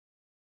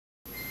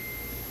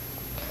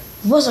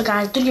What's up,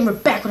 guys? We're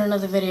back with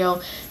another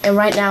video, and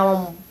right now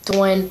I'm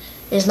doing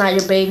It's Not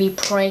Your Baby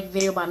prank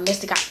video by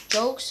Mr. Got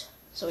Jokes.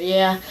 So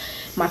yeah,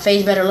 my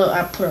face better look.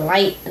 I put a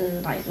light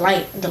and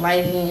the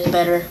lighting is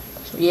better.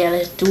 So yeah,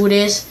 let's do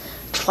this.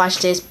 Let's watch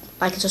this.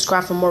 Like and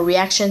subscribe for more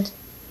reactions.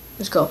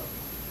 Let's go.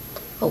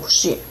 Oh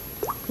shit.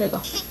 There you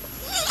go.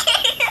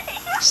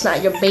 It's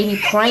Not Your Baby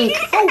prank.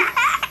 Oh.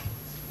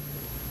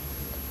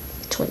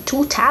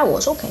 22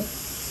 towels. Okay.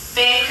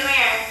 Babe, come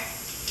here.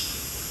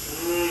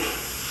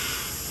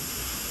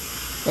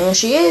 There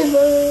she is,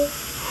 bro. What?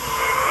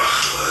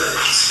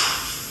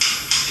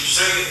 Did you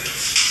take it?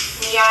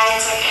 Yeah, I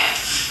took it.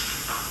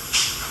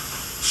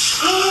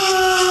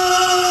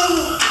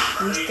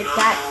 Mr.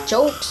 Got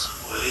Jokes.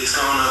 What it's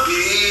gonna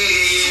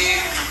be?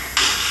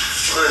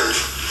 What?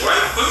 Why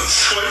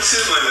you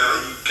sitting like that?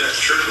 Like you got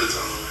triplets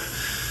on the way.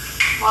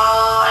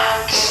 Well, I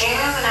have good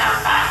news and I have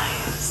bad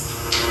news.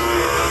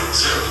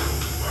 So,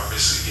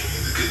 obviously, give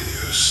me the good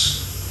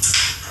news.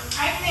 I'm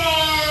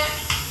pregnant.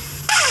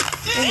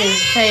 Look at his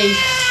face.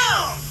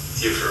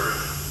 You for real?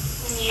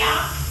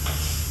 Yeah.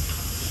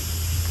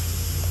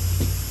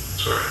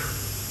 Swear.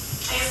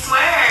 I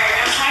swear,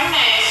 I'm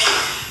pregnant.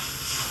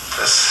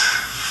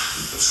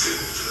 That's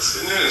good news. That's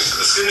good news. That's good news.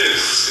 That's good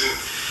news.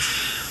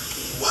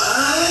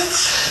 What?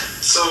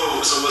 So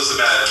what's the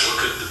bad?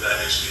 What could the bad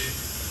news be?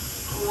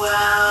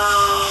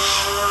 Well,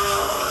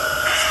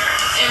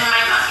 it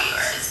might not be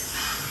yours.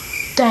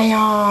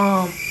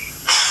 Damn.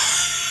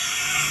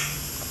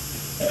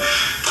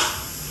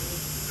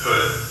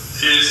 What?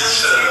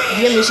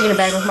 You're music in the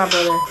back with my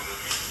brother.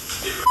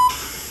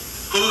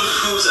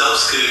 Whose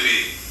else could it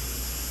be?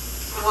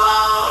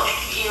 Well,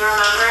 you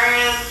remember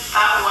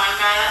that one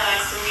guy that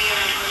texted me and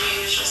I told you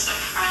he was just a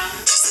friend?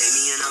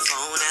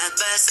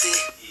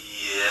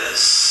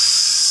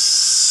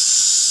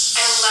 Yes.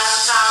 I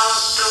left out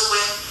the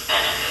with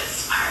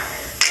benefits part.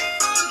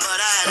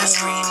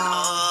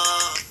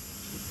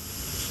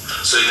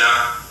 So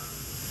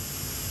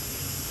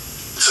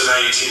now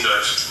you teamed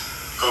up.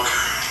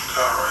 Okay.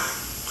 Alright.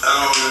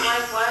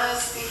 I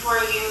was before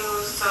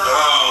you, so.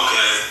 Oh,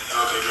 okay.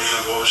 Okay, bring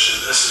up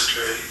bullshit. This is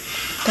great.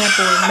 That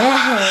boy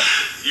mad.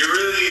 You're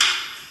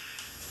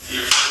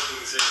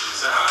fucking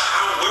serious.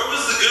 Where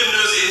was the good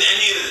news in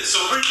any of this?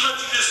 So pretty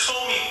much you just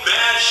told me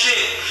bad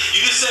shit.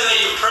 You just said that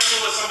you're pregnant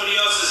with somebody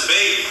else's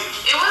baby.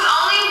 It was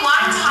only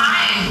one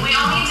time. We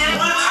only did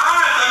one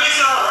time. That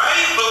makes it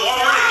alright. But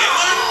while we're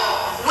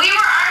together, we were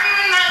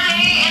arguing that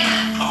day,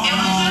 and it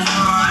was just one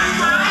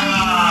time.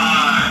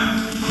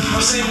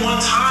 I'm saying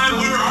one time.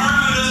 We were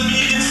arguing doesn't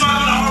mean it's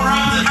fucking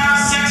alright to have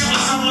sex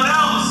with someone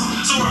else.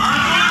 So we're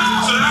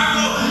arguing. So now I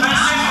go have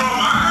sex with all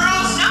my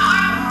girls. No,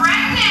 I'm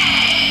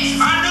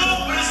pregnant. I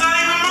know, but it's not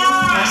even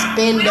mine. That's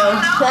Bindo. We don't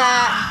know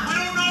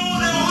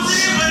that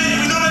who's in it, but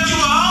we know that you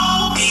a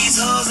hoe.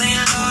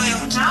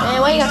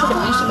 Man, why you got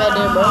fucking music back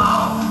there, bro?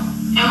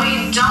 And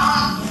we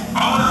don't.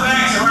 All the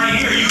facts are right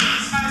here.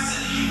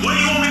 What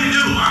do you want me to do?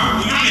 You want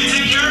me to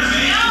take care of the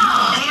baby?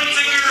 You want me to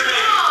take care of the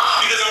baby?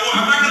 Because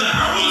I'm not gonna.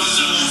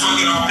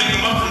 I'll pick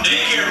him up from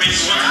daycare maybe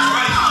once or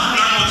twice. I'm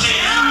not gonna change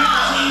his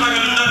life. I'm not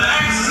gonna do nothing to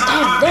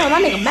act. Damn,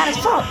 that nigga mad as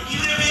fuck.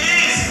 Even if it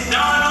is,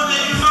 now I know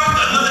that you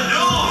fucked another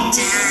dude.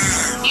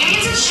 You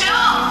need to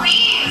chill,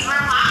 please.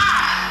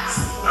 Relax.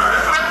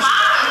 Alright.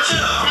 Relax.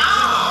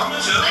 I'm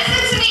gonna chill.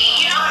 Listen to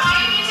me. You know why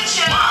you need to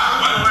chill?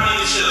 Why do I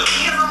need to chill?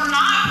 Because I'm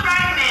not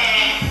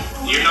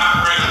pregnant. You're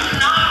not pregnant.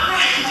 I'm not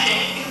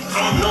pregnant. I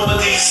don't know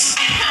what these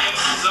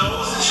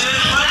zoes and shit.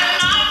 What?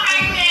 I'm not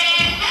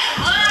pregnant.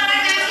 Look,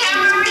 there's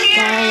camera over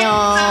here. Damn.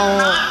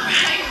 I'm not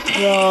pregnant.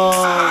 Bro.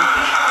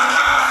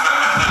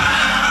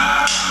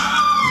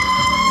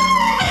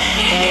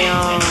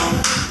 Damn.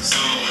 So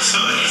it's a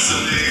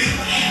big.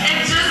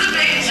 It's just a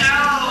big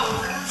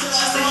joke. It's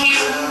just a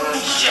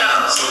huge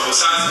joke. So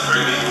besides the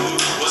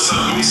pregnant, what's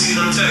up? Let me see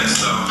them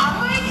texts though.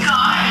 Oh my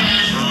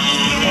gosh.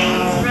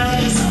 It's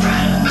really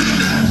spread.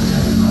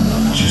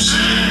 What you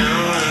say?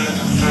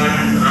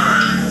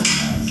 Alright.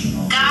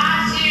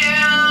 Got you.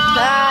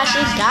 Ah,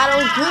 she got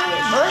him good,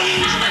 bro.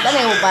 That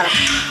ain't about to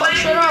fuck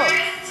shit up.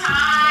 First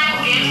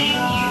time getting you.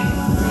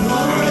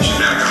 I'll get you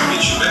back. I'll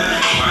get you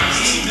back.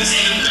 This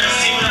is the best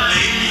team in the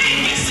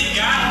league. Mr.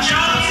 Got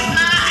Jokes.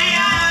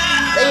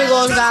 There you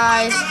go,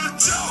 guys.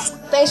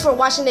 Thanks for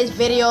watching this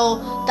video.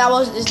 That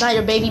was It's Not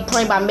Your Baby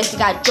prank by Mr.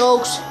 Got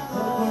Jokes.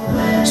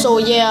 So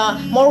yeah,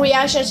 more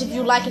reactions if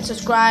you like and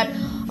subscribe.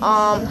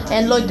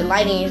 And look, the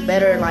lighting is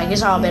better. Like,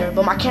 it's all better.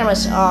 But my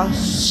camera's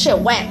shit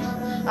whack.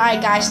 Alright,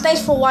 guys.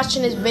 Thanks for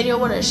watching this video.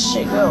 Where does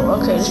shit go?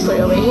 Okay, let's put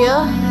it over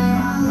here.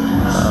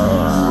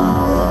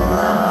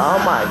 Oh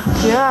my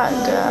god,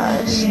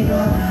 guys.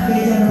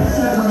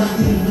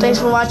 Thanks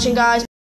for watching, guys.